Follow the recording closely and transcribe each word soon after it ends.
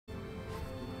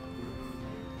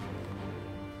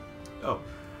Oh,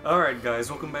 alright guys,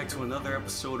 welcome back to another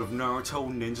episode of Naruto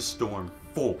Ninja Storm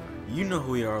 4. You know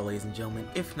who we are, ladies and gentlemen.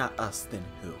 If not us, then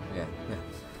who? Yeah.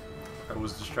 I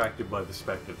was distracted by the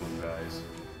spectacle, guys.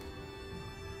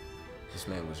 This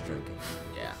man was drinking.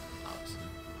 Yeah, obviously.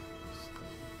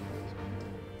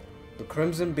 The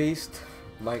Crimson Beast,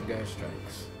 Light Guy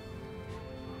Strikes.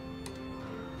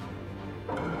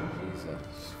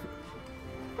 Jesus.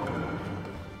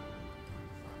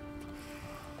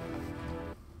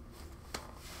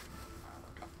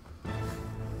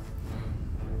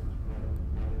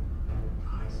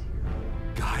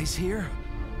 Guys here?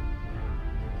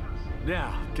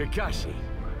 Now, Kakashi.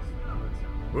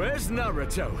 Where's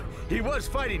Naruto? He was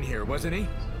fighting here, wasn't he?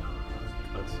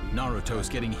 Naruto's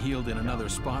getting healed in another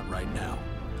spot right now.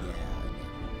 Yeah.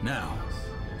 Now,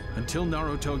 until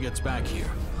Naruto gets back here,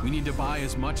 we need to buy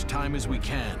as much time as we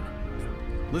can.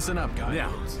 Listen up, guys.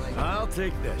 Now, I'll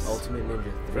take this. Ultimate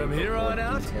Ninja 3. From here on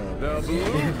out, the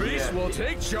Blue Beast will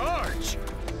take charge.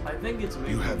 I think it's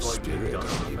maybe You have like spirit, done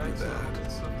I'll give you effects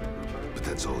that. But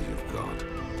that's all you've got.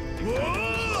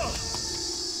 Whoa!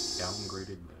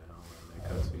 Downgraded now,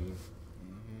 that cutscene.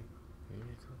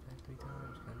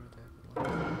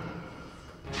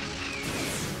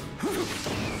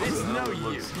 It's no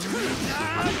use.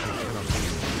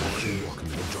 You walk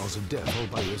into the jaws of death all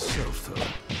by yourself,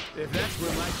 though. If that's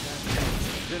where my path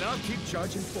ends, then I'll keep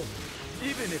charging forward,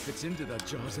 even if it's into the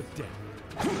jaws of death.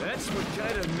 That's what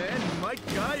kind of man my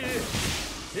guy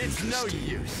is. It's no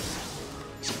use.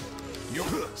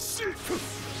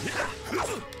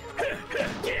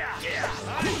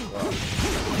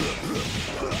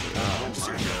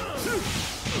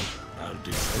 I'll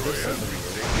destroy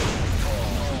everything.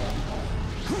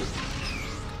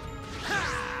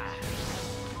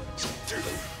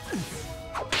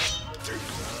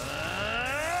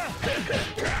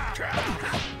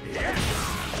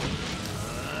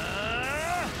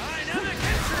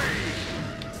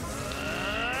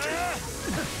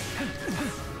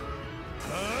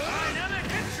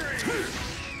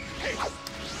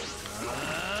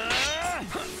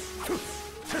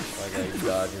 Like I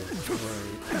dodging.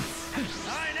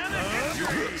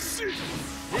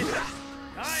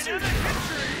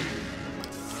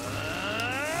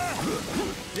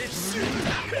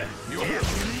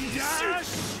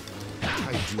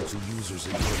 Taijutsu users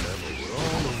at your level were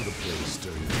all over the place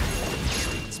during the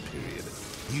trades period.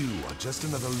 You are just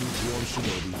another lukewarm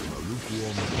shinobi from a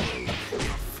lukewarm world.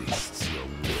 Your fists, your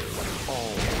will,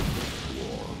 all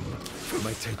warm.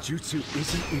 My taijutsu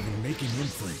isn't even making him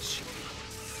flinch.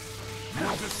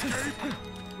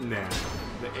 Nah,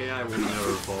 the AI will never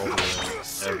evolve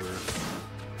ever.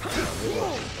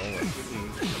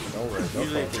 Don't worry.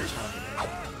 Usually if you're talking.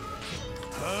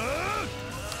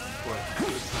 But the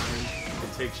time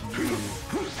it takes you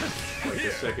like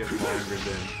a second longer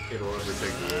than it'll ever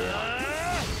take the AI.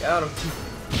 Got him.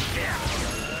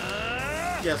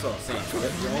 That's what I'm saying.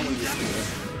 That's the only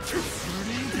reason.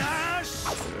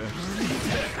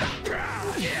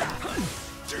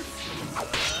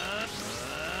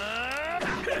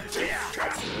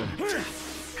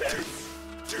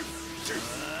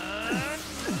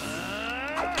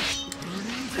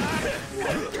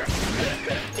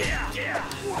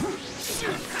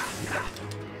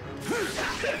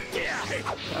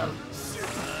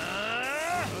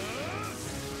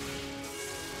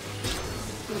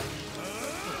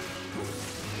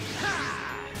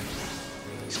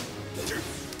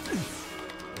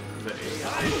 The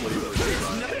AI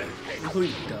flavor Who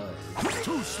he does?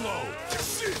 Too slow.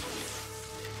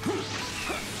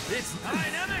 It's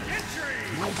dynamic entry.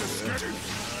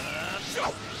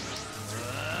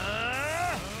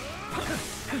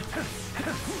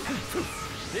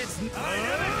 It's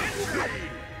dynamic entry.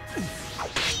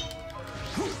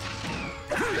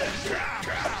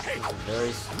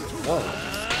 Very whoa.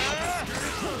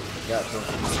 Got some.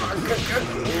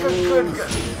 Good.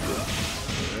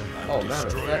 Oh, matter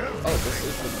of fact. Oh, this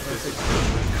is the perfect.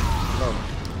 No.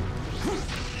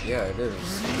 Yeah, it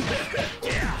is.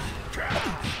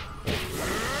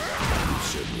 You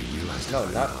certainly realize No,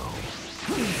 that by not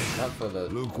now. for the.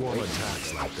 Lukewarm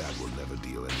attacks like that will never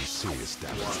deal any serious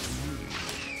damage to me.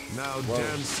 Now Whoa.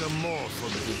 dance some more for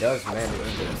He me. does manage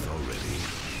to Death already.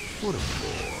 What a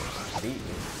bore. beat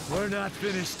me. We're not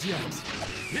finished yet.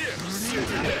 Here.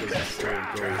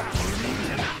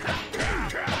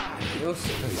 You'll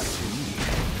see. I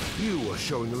see. You are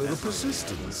showing a little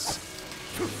persistence.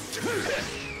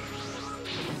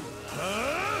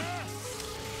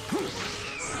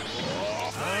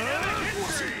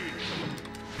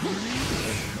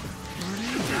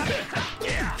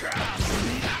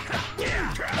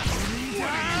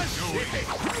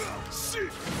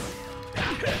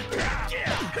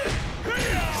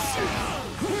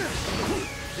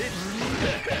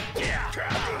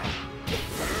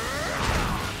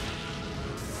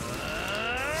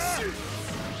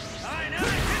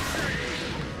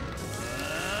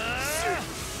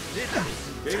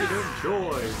 Gave him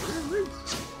joy.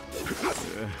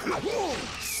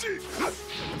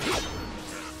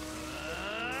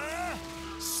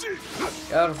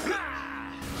 Got him.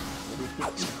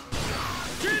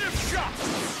 Get shot!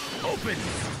 Open!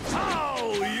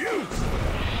 How you?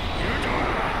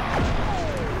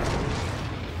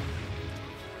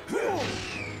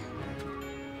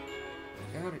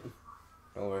 Got it.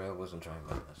 Don't worry, I wasn't trying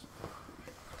about this.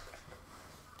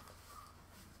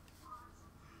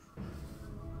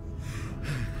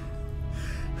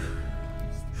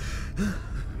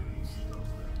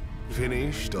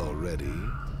 Finished already?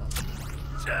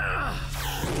 Guy!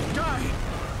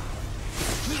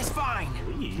 He is fine!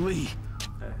 Lee,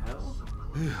 The hell?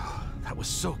 that was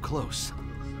so close.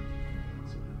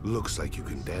 Looks like you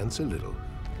can dance a little,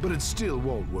 but it still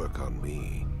won't work on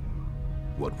me.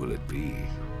 What will it be?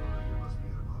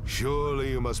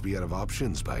 Surely you must be out of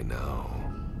options by now.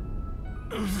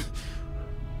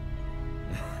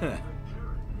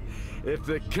 If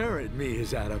the current me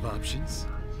is out of options,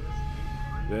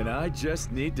 then I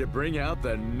just need to bring out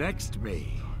the next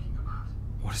me.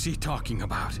 What is he talking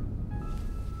about?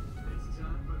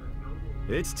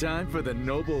 It's time for the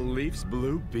Noble Leaf's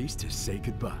blue beast to say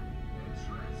goodbye.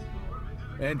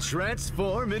 And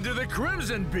transform into the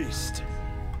Crimson Beast!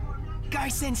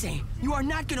 Guy-sensei, you are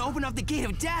not gonna open up the gate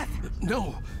of death!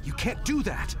 No, you can't do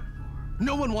that.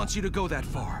 No one wants you to go that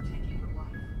far.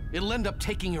 It'll end up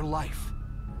taking your life.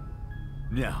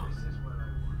 No.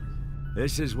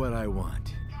 This is what I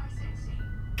want.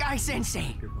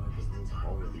 Guy-sensei!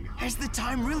 Has the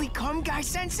time really come,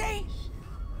 Guy-sensei?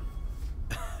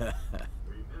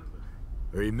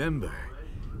 Remember,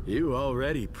 you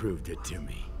already proved it to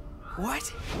me.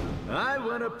 What? I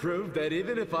want to prove that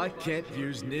even if I can't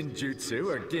use ninjutsu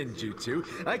or genjutsu,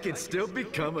 I can still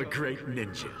become a great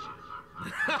ninja.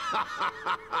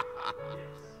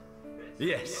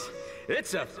 Yes,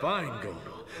 it's a fine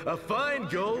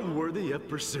goal worthy of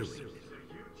pursuing.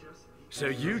 So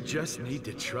you just need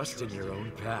to trust in your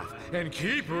own path and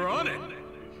keep running.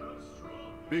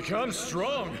 Become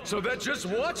strong so that just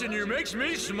watching you makes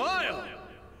me smile.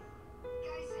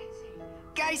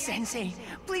 Guy-sensei,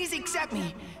 please accept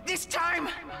me. This time,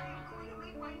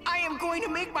 I am going to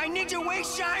make my ninja way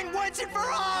shine once and for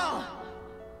all!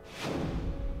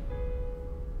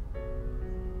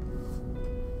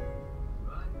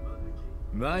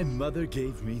 My mother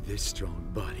gave me this strong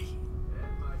body.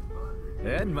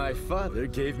 And my father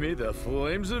gave me the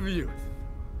flames of youth.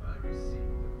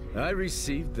 I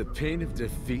received the pain of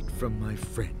defeat from my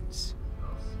friends.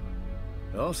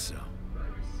 Also,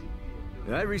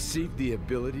 I received the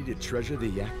ability to treasure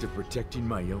the act of protecting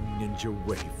my own ninja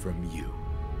way from you.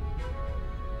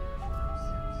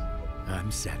 I'm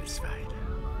satisfied.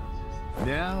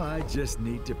 Now I just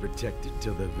need to protect it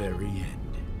till the very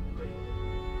end.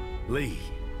 Lee,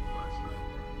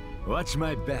 watch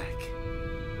my back.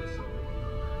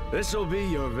 This'll be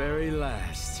your very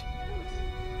last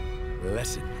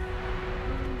lesson.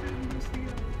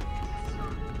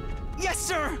 Yes,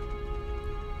 sir!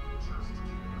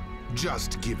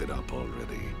 Just give it up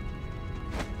already.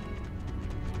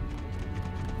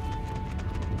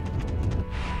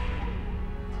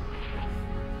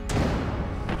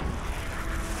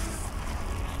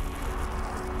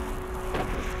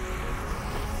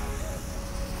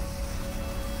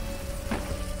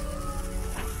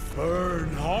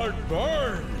 Burn, heart,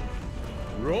 burn!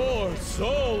 Roar,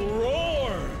 soul,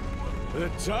 roar! The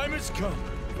time has come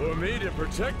for me to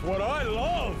protect what I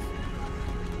love!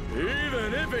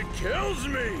 Even if it kills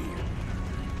me!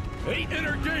 8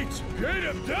 inner gates, gate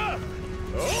of death,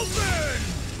 open!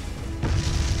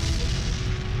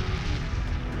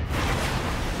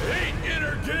 8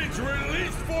 inner gates,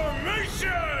 release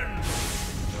formation!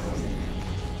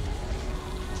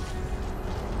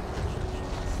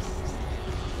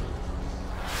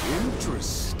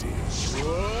 Interesting.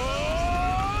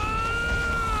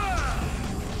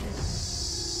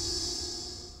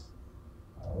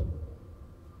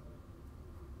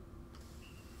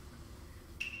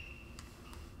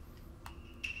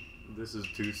 This is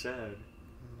too sad.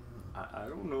 I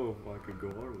don't know if I could go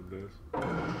on with this.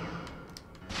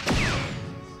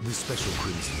 The special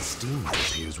crimson steam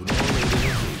appears when all 8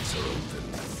 inner gates are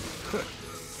open.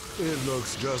 It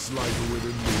looks just like when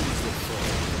it moves the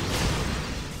fall.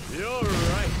 You're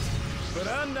right, but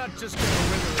I'm not just gonna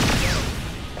wither and go.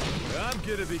 I'm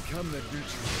gonna become the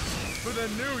nutrient for the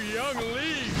new young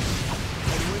leaves.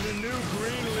 And when the new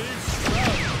green leaves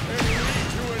sprout and lead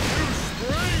to a new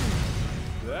spring.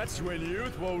 That's when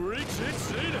youth will reach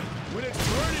its zenith, when it's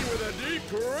burning with a deep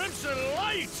crimson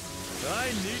light.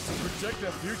 I need to protect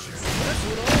the future. That's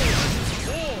what all of this is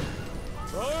for.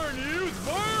 Burn, youth,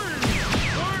 burn!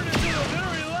 Burn until the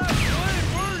very last flame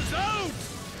burns out!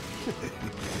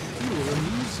 You are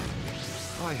amusing.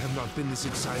 I have not been this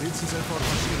excited since I fought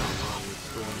Hashirama.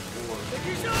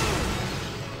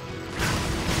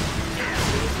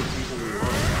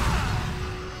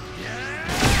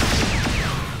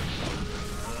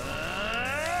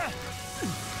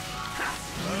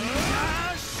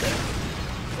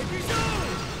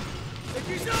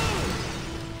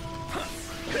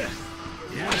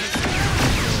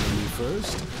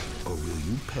 First, or will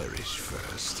you perish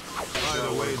first?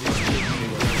 Either way, this will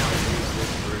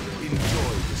be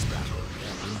enjoy this battle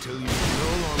until you no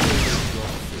longer lift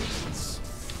your fists.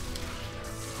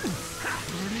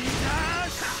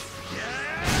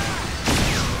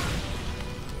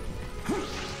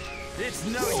 It's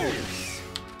no use.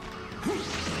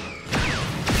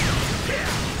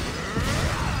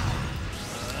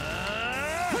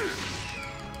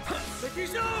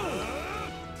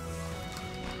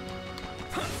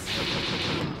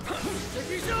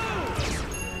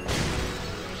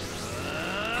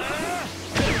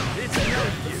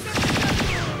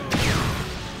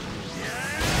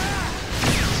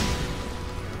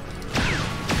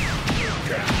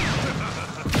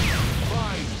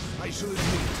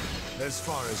 As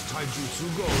far as taijutsu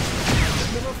goes,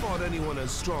 I've never fought anyone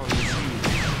as strong as you.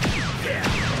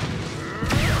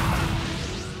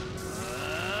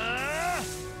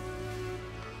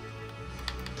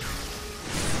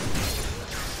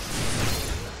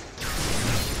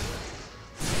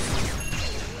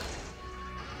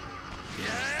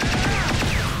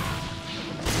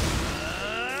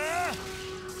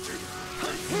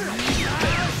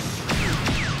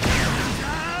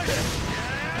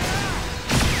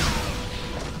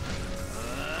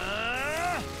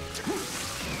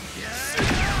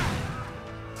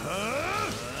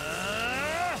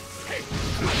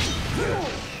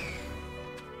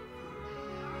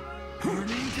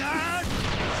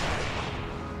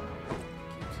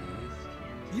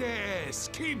 Yes,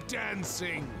 keep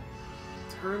dancing.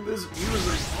 Turn this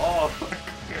music off. I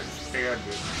can't stand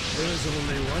it. There's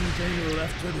only one thing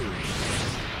left to do.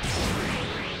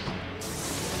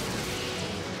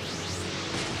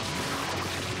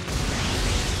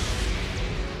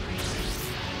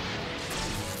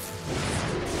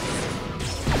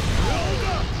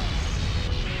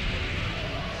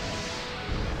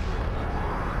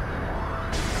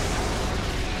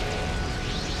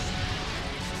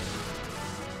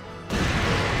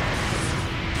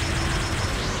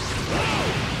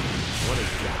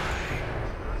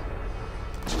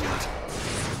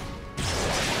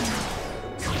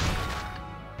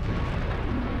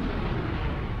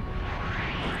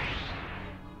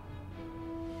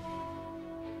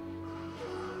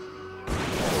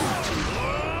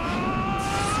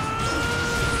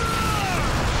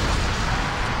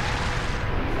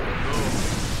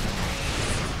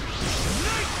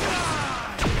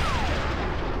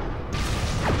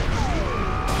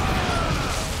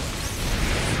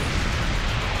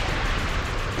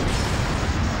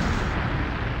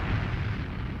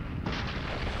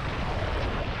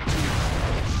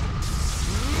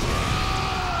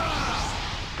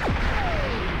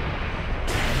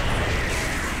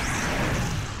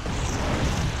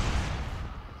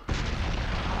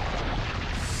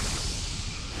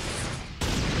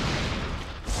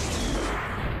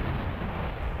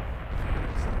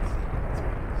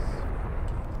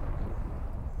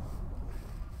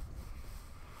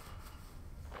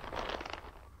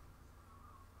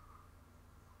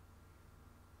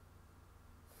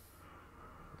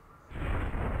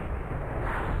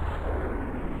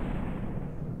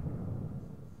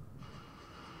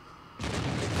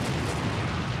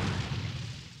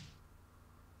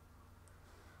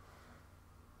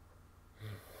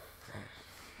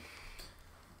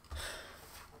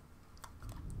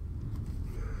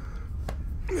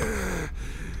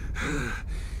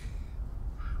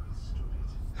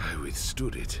 I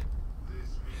withstood it.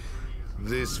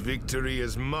 This victory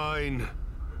is mine.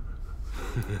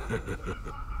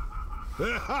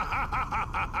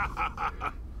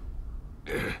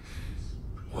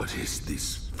 What is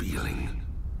this feeling?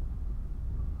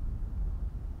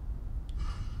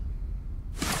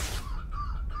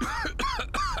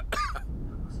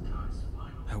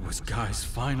 That was Guy's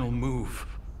final move.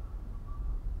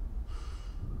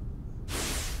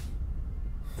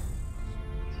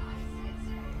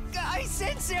 Guy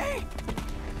Sensei!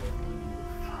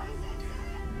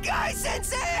 Guy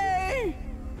Sensei!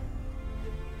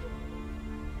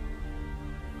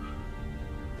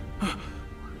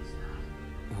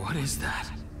 What is that?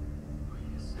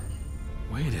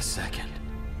 Wait a second.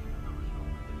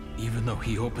 Even though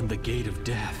he opened the gate of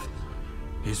death,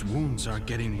 his wounds are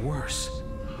getting worse.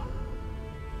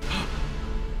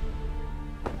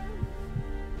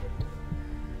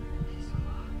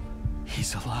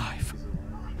 He's alive.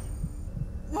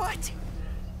 What?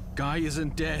 Guy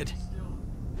isn't dead.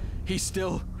 He's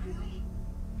still...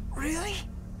 Really?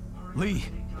 Lee,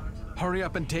 hurry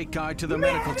up and take Guy to the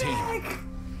medical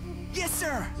team. Yes,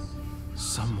 sir.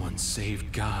 Someone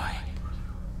saved Guy.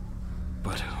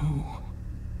 But who?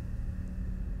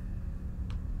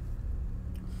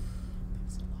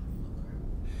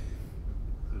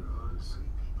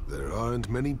 There aren't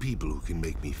many people who can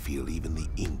make me feel even the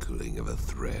inkling of a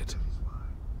threat.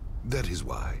 That is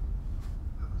why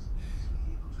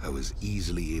I was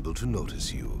easily able to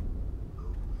notice you.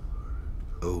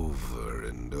 Over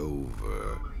and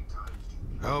over.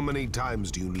 How many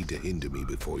times do you need to hinder me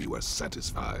before you are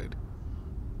satisfied?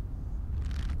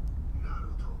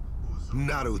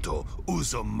 Naruto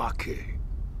Uzumaki.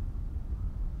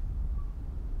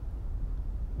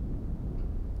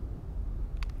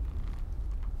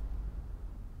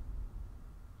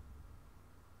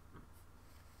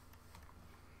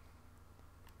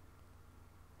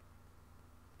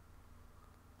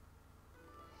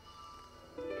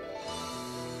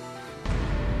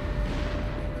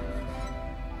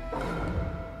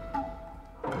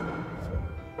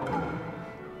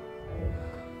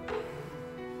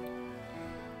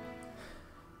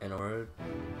 In order,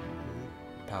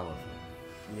 powerful.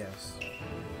 Yes.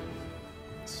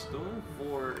 Stone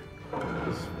 4,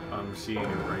 as I'm seeing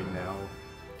it right now,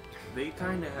 they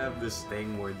kind of have this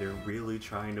thing where they're really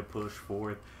trying to push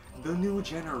forth the new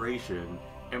generation,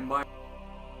 and by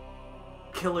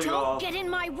killing off Don't get in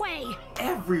my way!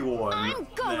 everyone, I'm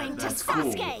going to that's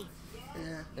Sasuke! cool.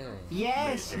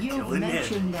 Yes, They're you've killing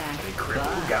mentioned Ned. that. They crippled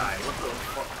but Guy. What the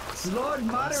fuck? Lord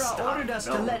Madara Stop. ordered us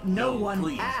to No, let no one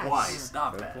please. pass. Why?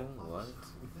 Stop that. What?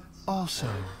 Also,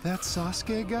 that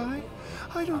Sasuke guy?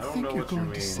 I don't know think what you're you going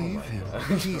mean. to save him.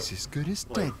 He's as good as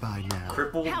dead by now.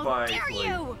 Crippled How by dare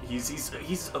you!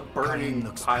 he's a burning Pain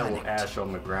looks pile panicked. of ash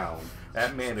on the ground.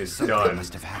 That man is Something done.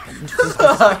 must have happened.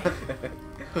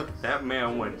 That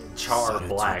man went char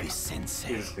black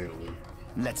Sensei. instantly.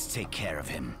 Let's take care of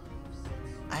him.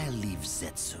 I'll leave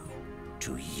Zetsu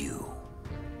to you.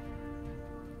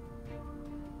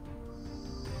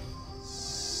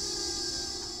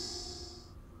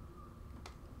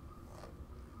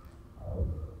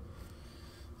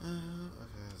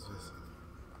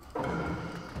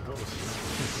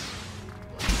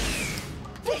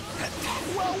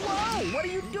 Whoa! What are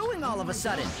you doing all of a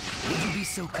sudden? Would you be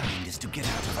so kind as to get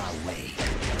out of our way?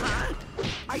 Huh?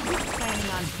 Are you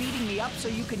planning on beating me up so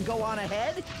you can go on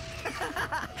ahead?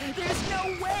 There's no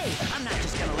way! I'm not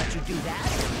just gonna let you do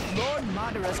that. Lord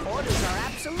Madara's orders are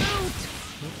absolute.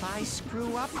 If I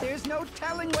screw up, there's no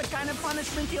telling what kind of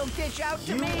punishment he'll dish out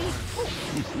to me.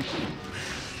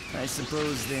 I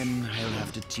suppose then I'll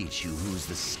have to teach you who's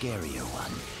the scarier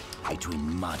one between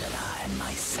Madara and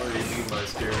myself. What do you mean by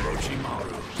scary?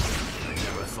 Orochimaru. I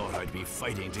never thought I'd be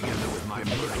fighting together with my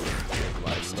murderer.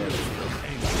 I still feel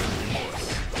anger and remorse.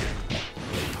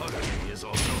 Part of me is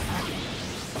also happy.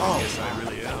 Yes, I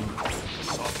really am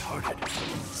soft-hearted.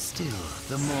 Still,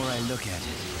 the more I look at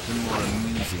it, the more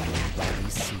amusing your body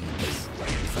seems.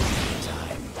 From the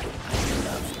time, I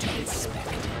love to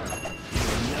inspect it.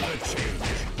 You'll never change.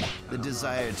 The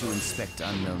desire to inspect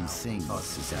unknown things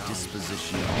is a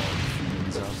disposition all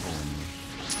humans are born with.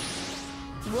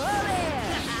 Whoa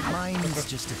there! Mine's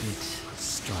just a bit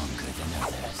stronger than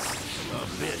others. A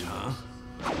bit, huh?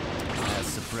 I'll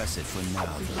suppress it for now,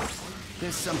 though.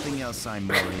 There's something else I'm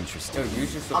more interested Yo, in.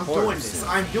 use your I'm support. doing this.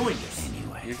 I'm doing this.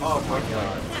 Anyway. Use your support to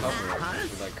like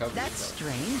cover. Like cover That's stuff.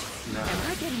 strange. Am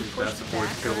I getting That pushed support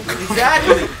back? killed him.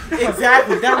 Exactly.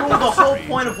 Exactly. That ruined the whole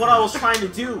point of what I was trying to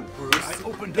do. I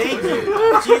opened Thank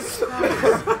you. Jesus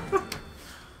Christ.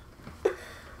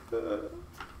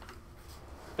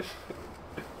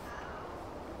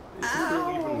 Is it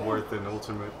really even worth an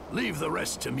ultimate? Leave the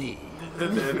rest to me.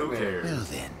 Then who cares? Well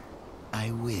then,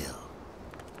 I will.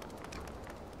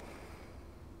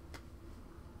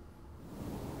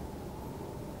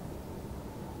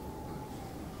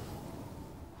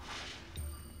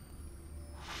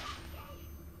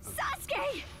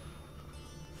 Sasuke!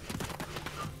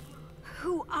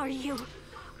 Who are you?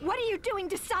 What are you doing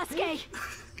to Sasuke?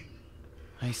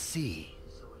 I see.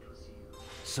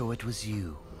 So it was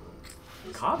you.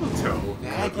 Kabuto?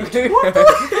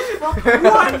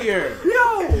 What here?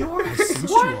 Yo! I sensed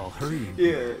you all hurrying.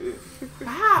 Yeah.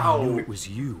 How? I knew it was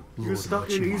you, You're Lord stuck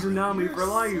in Orochimaru. Izanami for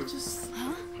life.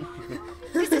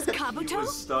 This is He Kabuto?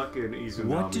 was stuck in Izanami.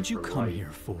 What did you for come life.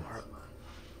 here for?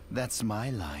 That's my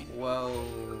line. Well,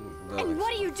 And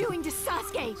what are you doing to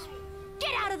Sasuke?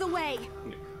 Get out of the way!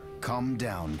 Calm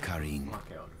down, Karin. Walk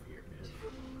out of here,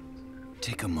 man.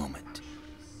 Take a moment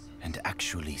and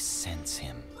actually sense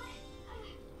him.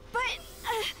 But,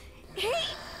 he...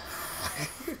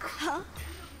 Huh?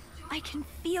 I can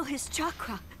feel his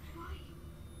chakra.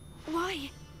 Why?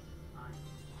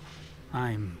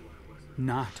 I'm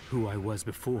not who I was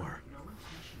before.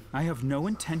 I have no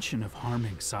intention of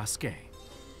harming Sasuke.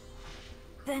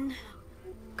 Then,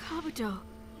 Kabuto,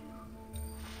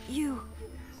 you...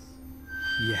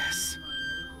 Yes.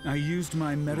 I used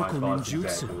my medical thoughts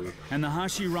ninjutsu exactly. and the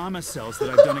Hashirama cells that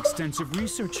I've done extensive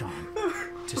research on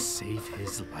to save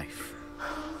his life.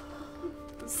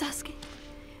 Sasuke,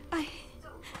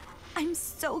 I'm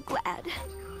so glad.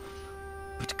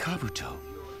 But Kabuto,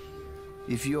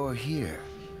 if you're here,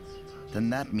 then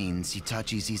that means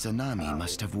Itachi's Izanami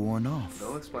must have worn off.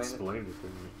 don't explain Explained it to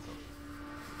me.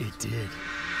 It did.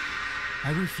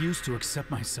 I refused to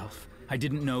accept myself. I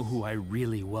didn't know who I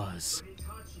really was.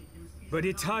 But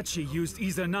Itachi used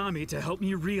Izanami to help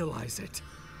me realize it.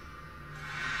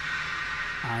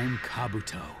 I'm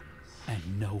Kabuto,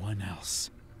 and no one else.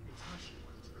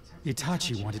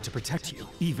 Itachi wanted to protect you,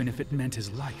 even if it meant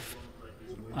his life.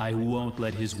 I won't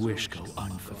let his wish go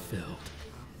unfulfilled.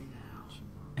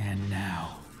 And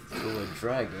now... Kill a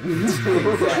dragon.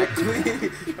 Exactly.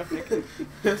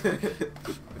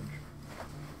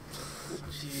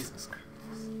 Jesus Christ.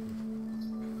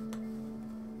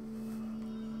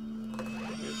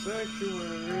 The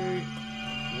sanctuary.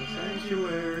 The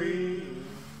sanctuary.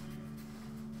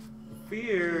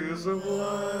 Fears of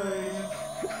life.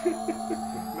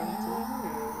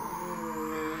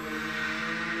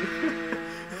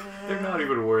 They're not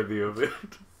even worthy of it.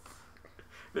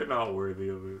 They're not worthy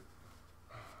of it.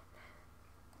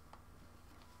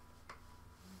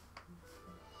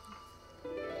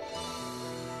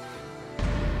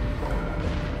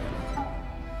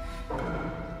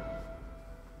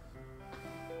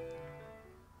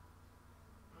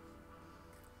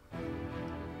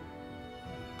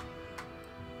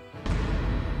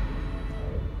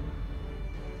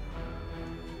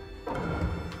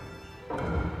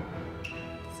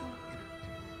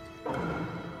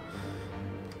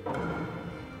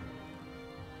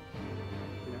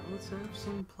 Let's have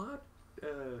some plot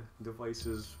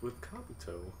devices with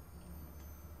Kabuto.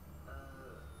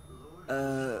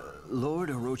 Lord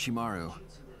Orochimaru.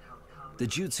 The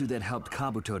jutsu that helped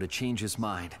Kabuto to change his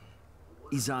mind.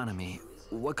 Izanami,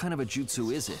 what kind of a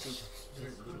jutsu is it?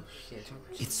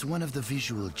 It's one of the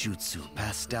visual jutsu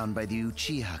passed down by the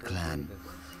Uchiha clan.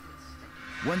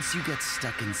 Once you get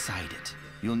stuck inside it,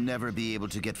 you'll never be able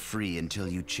to get free until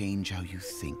you change how you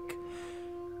think.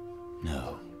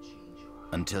 No.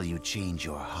 Until you change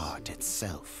your heart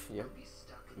itself. Yep.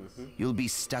 You'll be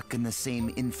stuck in the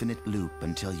same infinite loop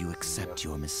until you accept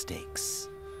your mistakes.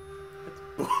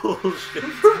 Bullshit.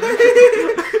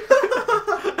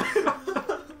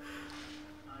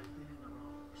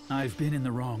 I've been in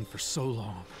the wrong for so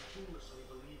long.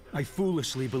 I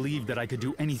foolishly believed that I could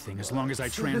do anything as long as I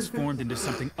transformed into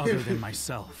something other than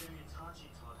myself.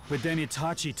 But then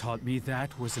Itachi taught me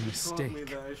that was a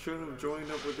mistake.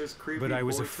 But I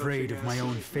was afraid of my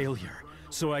own failure,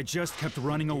 so I just kept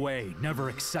running away, never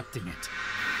accepting it.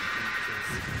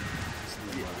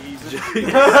 He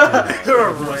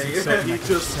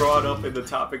just brought up in the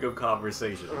topic of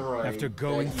conversation. After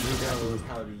going through that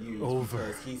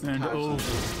over and over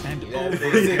and over.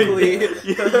 Basically,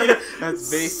 that's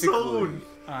basically.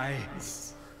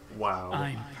 Wow.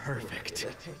 I'm perfect.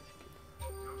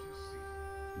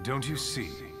 Don't you see?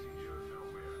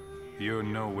 You're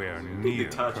nowhere near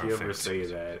Itachi perfect. ever say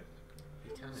that?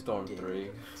 Storm 3.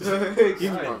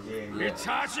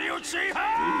 Itachi Uchiha!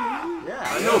 Yeah.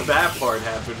 I know that part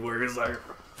happened where it's like...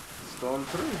 Storm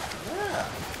 3. Yeah.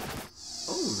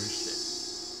 Oh, shit.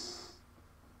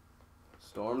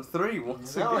 Storm 3,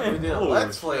 once again. Like we did a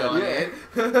Let's Play on it.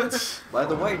 By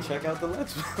the way, check out the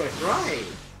Let's Play. Right.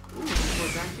 Alright,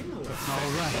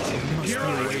 there must be a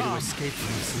way to escape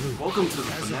from this loop. Welcome to the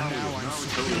finale of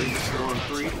Naruto Storm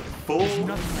 3 full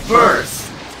Burst!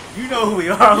 You know who we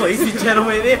are, ladies and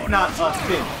gentlemen, if not us,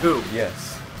 then who?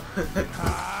 Yes.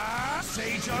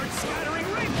 Sage Art Scattering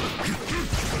Ring!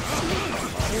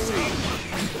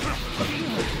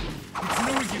 It's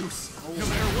no use. No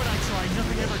matter what I try,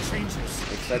 nothing ever changes.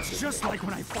 Except It's just like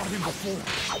when I fought him before.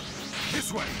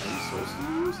 This way.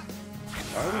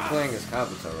 Why are we playing as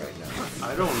Kabuto right now?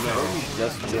 I don't know. Are we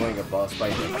just doing a boss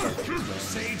fight? I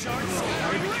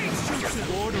became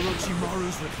Lord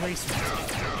Orochimaru's replacement.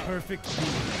 Perfect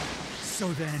being.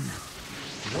 So then,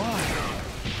 why?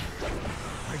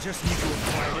 I just need to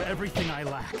acquire everything I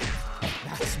lack.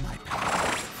 That's my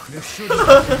power. There shouldn't be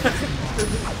anything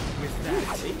wrong with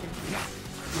that.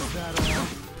 Is that all?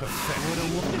 Perfect. What a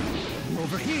woman.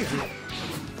 Over here.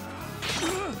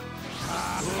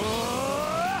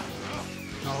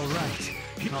 All right.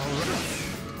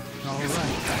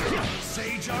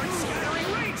 Sage Art scattering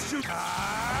rage shoot. All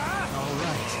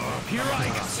right. Here I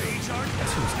go. Sage Art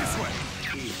this way.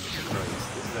 Jesus Christ,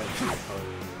 this is actually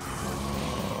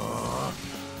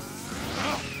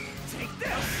Take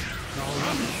this.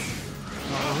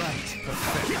 All right.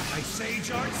 Perfect. My Sage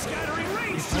Art scattering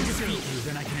rage. If I defeat you,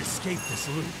 then I can escape this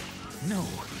loop. No,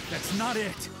 that's not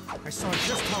it. I saw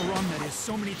just how wrong that is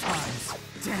so many times.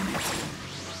 Damn it.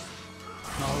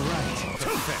 All right.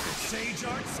 Perfect. Sage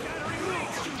Art scattering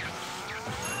rage.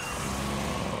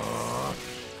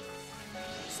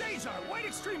 Sage Art white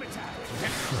extreme attack.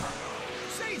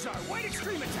 Sage Art white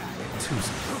extreme attack. Too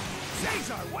slow. Sage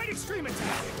Art white extreme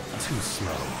attack. Too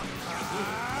slow.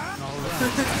 All right.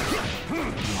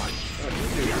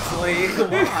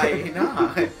 Like, why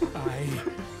not?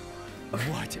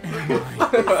 What am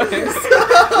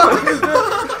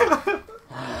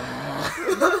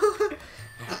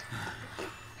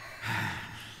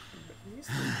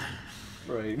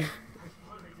Right.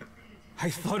 I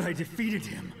thought I defeated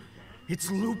him. It's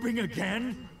looping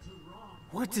again?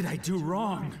 What did I do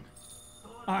wrong?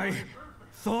 I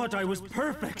thought I was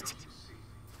perfect.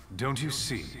 Don't you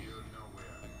see?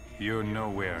 You're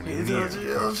nowhere near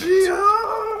perfect.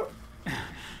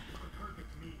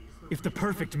 If the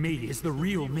perfect me is the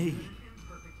real me,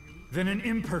 then an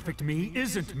imperfect me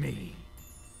isn't me.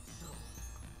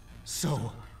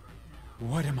 So,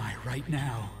 what am I right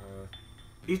now?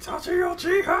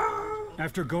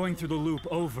 After going through the loop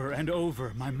over and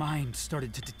over, my mind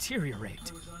started to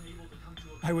deteriorate.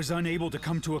 I was unable to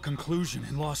come to a conclusion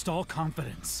and lost all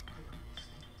confidence.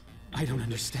 I don't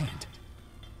understand.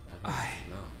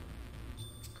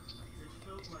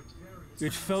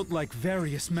 It felt like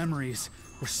various memories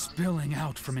were spilling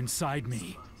out from inside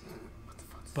me.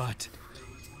 But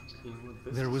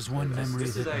there was one memory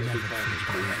that never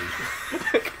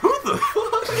faded. Who the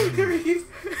fuck are you?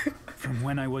 From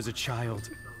when I was a child,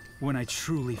 when I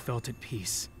truly felt at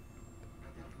peace.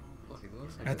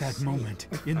 At that moment,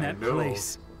 in that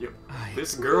place,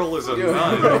 This girl is a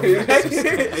nun.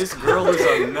 This girl is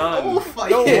a nun.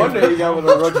 No wonder you got with a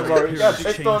Orochimaru. You got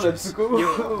picked on at school.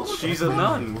 Yo, she's a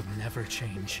nun. Will never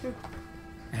change,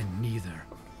 and neither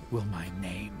will my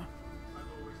name.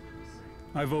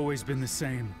 I've always been the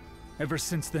same. Ever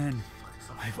since then,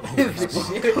 I've always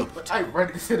been. I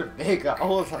read this in a big. I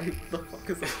was like, the fuck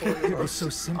is this? It was so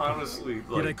simple. Honestly,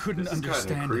 yet I couldn't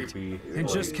understand it, and like,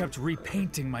 just kept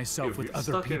repainting myself with other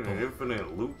stuck people. In an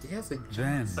infinite loop.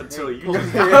 Then, until you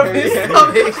just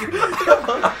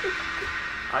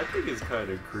I think it's kind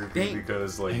of creepy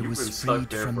because like you've been stuck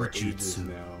there for ages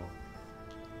now.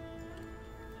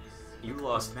 You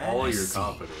lost all your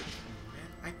confidence.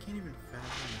 I can't even fathom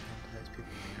how people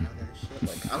out that shit.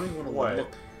 Like, I don't even want to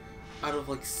look out of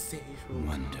like stage.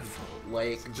 Wonderful.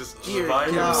 Like, just dear by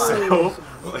God. yourself.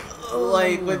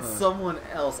 like with someone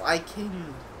else. I can't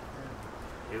even.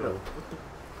 Ew. Bro, what the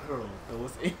pearl that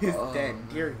was in his den?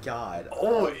 Dear God.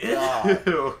 Oh, God.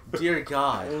 ew. Dear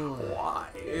God. Why?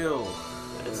 Ew.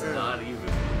 It's not even.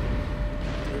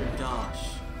 Dear gosh.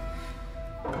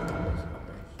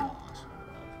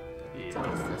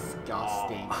 That's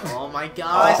disgusting. Oh my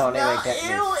gosh. Don't even get me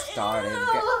Ew, started.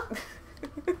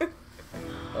 ew.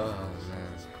 Oh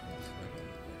man.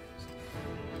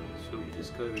 Should we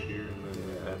just cut it here and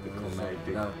then add the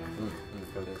climactic? No.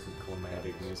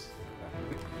 Climaticness.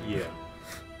 Yeah.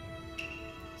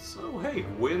 So hey,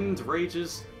 wind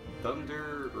rages,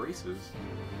 thunder races,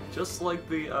 just like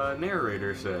the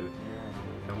narrator said.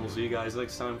 And we'll see you guys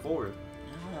next time for it.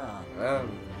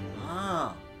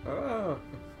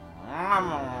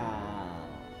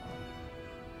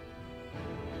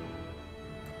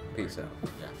 Peace out.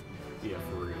 Yeah,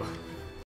 for real.